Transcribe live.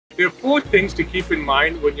There are 4 things to keep in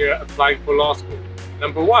mind when you're applying for law school.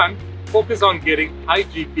 Number 1, focus on getting high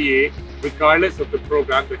GPA regardless of the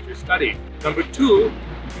program that you're studying. Number 2,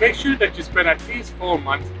 make sure that you spend at least 4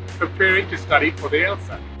 months preparing to study for the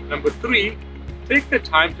LSAT. Number 3, take the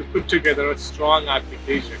time to put together a strong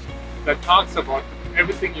application that talks about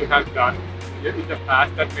everything you have done in the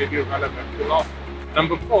past that may be relevant to law school.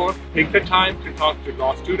 Number 4, take the time to talk to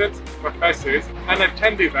law students, professors, and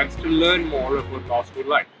attend events to learn more about law school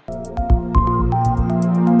life.